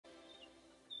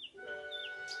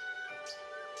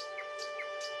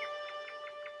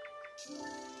Good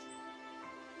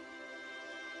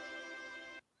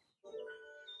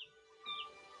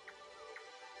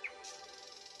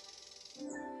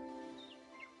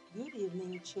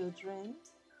evening, children.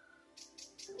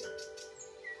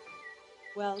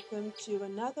 Welcome to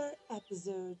another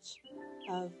episode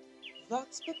of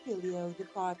Vox Populio, the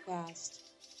podcast,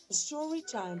 a story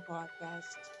time podcast,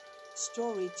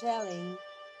 storytelling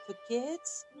for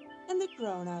kids and the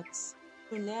grown ups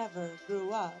who never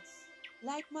grew up,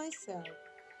 like myself.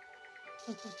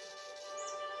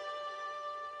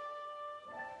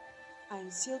 I'm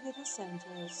Sylvia dos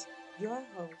Santos, your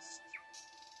host.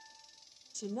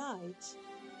 Tonight,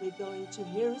 we're going to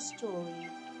hear a story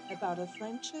about a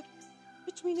friendship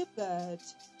between a bird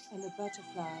and a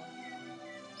butterfly.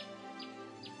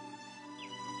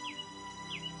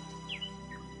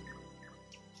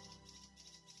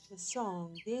 The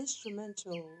song, the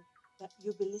instrumental that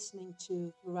you'll be listening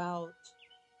to throughout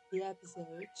the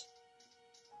episode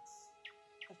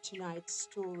of tonight's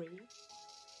story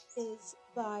is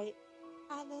by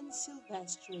Alan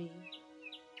Silvestri.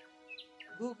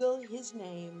 Google his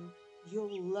name,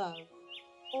 you'll love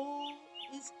all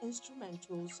his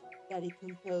instrumentals that he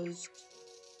composed.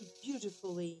 He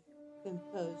beautifully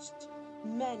composed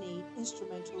many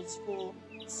instrumentals for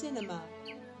cinema,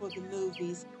 for the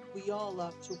movies we all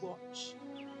love to watch.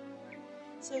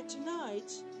 So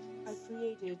tonight I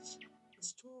created a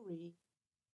story,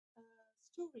 a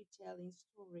storytelling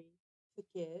story for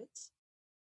kids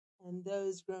and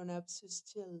those grown-ups who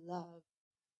still love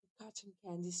the cotton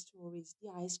candy stories, the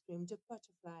ice cream, the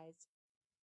butterflies,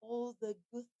 all the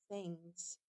good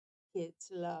things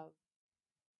kids love.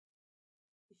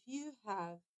 If you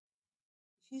have,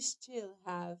 if you still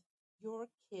have your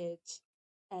kid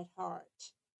at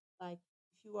heart, like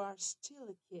if you are still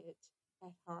a kid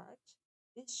at heart,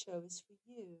 this show is for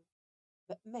you,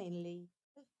 but mainly,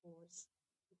 of course,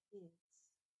 for kids.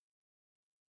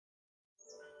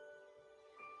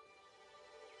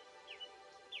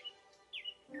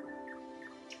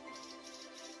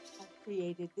 I've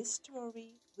created this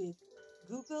story with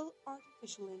Google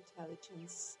Artificial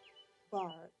Intelligence,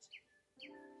 BART.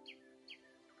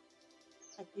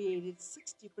 I created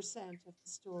 60% of the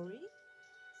story.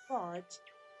 BART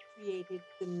created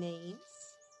the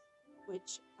names,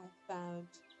 which I found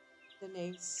the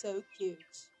names so cute.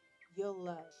 You'll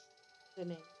love the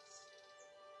names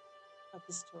of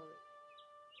the story.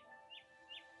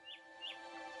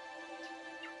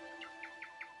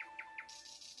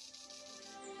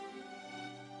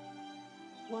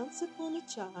 Once upon a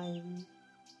time,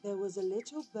 there was a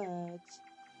little bird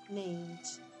named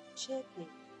Chirpy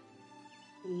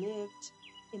who lived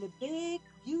in a big,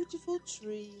 beautiful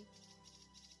tree.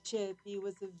 Chirpy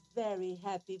was a very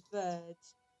happy bird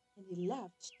and he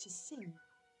loved to sing.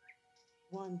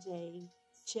 One day,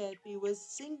 Chirpy was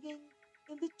singing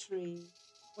in the tree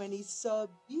when he saw a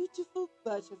beautiful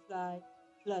butterfly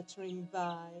fluttering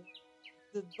by.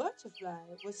 The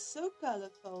butterfly was so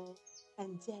colorful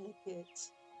and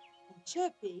delicate, and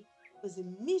Chirpy was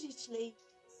immediately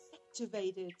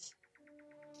activated.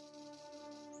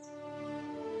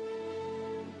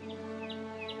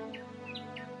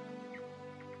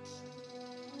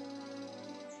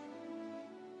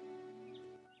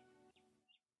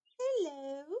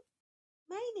 Hello,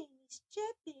 my name is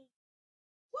Chirpy.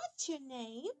 What's your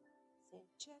name? Said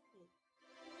Chirpy.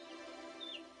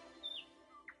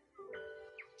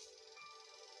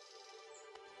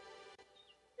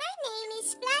 My name is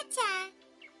Flutter.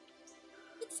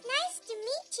 It's nice to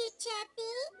meet you,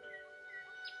 Chirpy.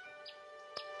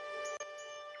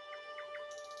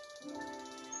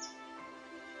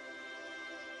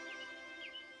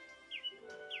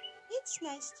 It's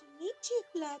nice to meet you,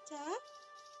 Flutter.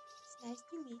 It's nice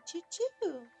to meet you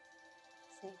too,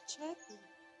 said Chirpy.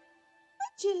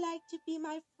 Would you like to be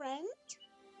my friend?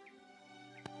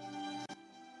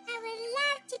 I would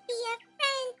love to be your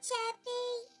friend, Chirpy.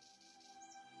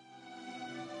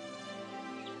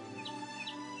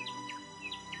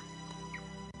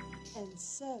 And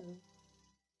so,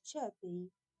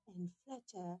 Chirpy and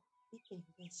Flutter became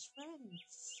best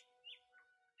friends.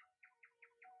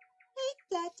 Hey,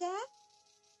 Flutter,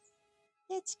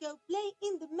 let's go play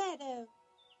in the meadow.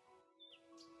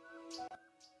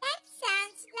 That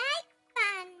sounds like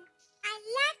fun. I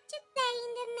love to play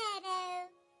in the meadow.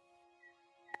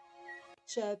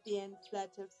 Chirpy and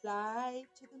Flutter fly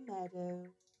to the meadow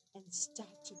and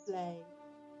start to play.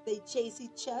 They chase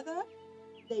each other.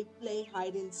 They play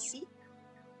hide and seek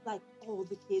like all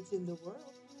the kids in the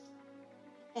world.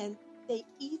 And they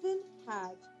even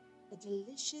had a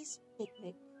delicious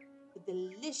picnic with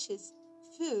delicious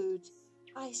food,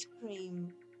 ice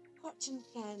cream, cotton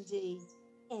candy,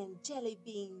 and jelly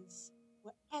beans,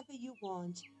 whatever you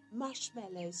want,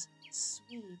 marshmallows,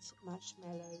 sweet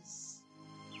marshmallows.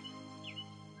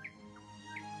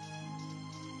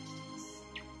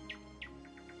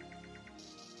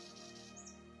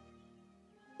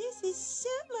 This is so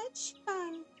much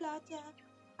fun, Flutter.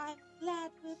 I'm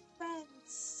glad we're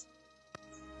friends.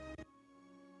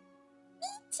 Me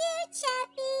too,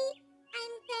 Chirpy.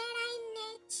 I'm glad I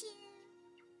met you.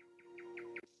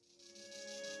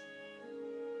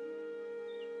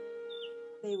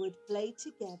 They would play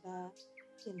together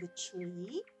in the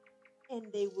tree, and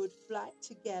they would fly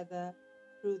together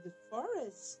through the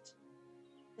forest.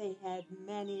 They had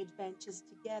many adventures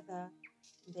together,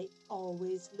 and they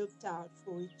always looked out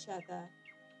for each other.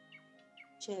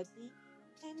 Chirpy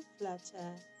and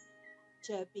Flutter.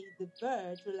 Chirpy, the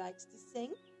bird who likes to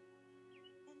sing,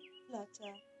 and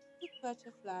Flutter, the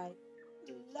butterfly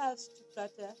who loves to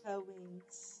flutter her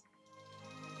wings.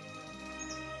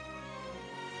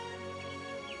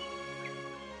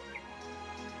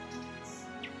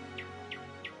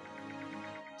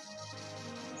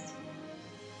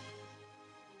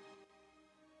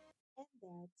 And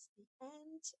that's the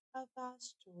end of our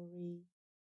story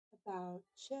about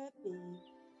Chirpy,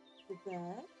 the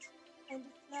bird, and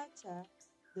Flutter,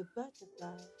 the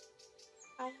butterfly.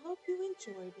 I hope you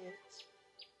enjoyed it.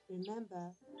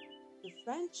 Remember, the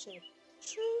friendship,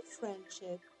 true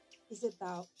friendship, is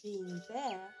about being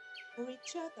there for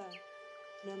each other,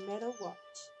 no matter what.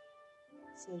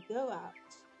 So go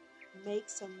out, make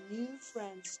some new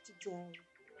friends today.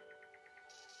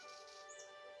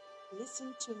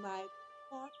 Listen to my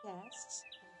podcasts,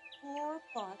 my 4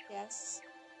 podcasts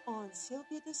on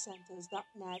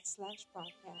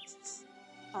sylviadesantos.net/podcasts.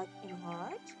 Art and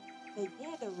Heart, the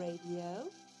Yada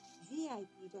Radio,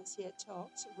 VIP Dossier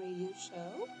Talks radio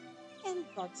show, and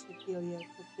Vox Wikilia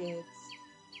for Kids.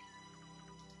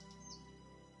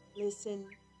 Listen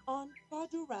on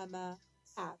Podurama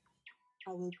app.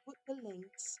 I will put the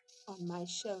links on my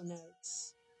show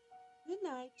notes. Good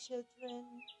night,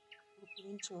 children. Hope you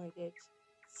enjoyed it.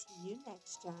 See you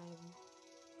next time.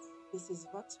 This is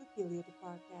Vox Wikilia, the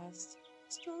podcast,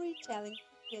 storytelling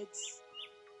for kids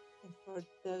and for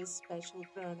those special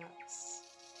grown-ups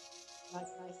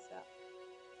like myself.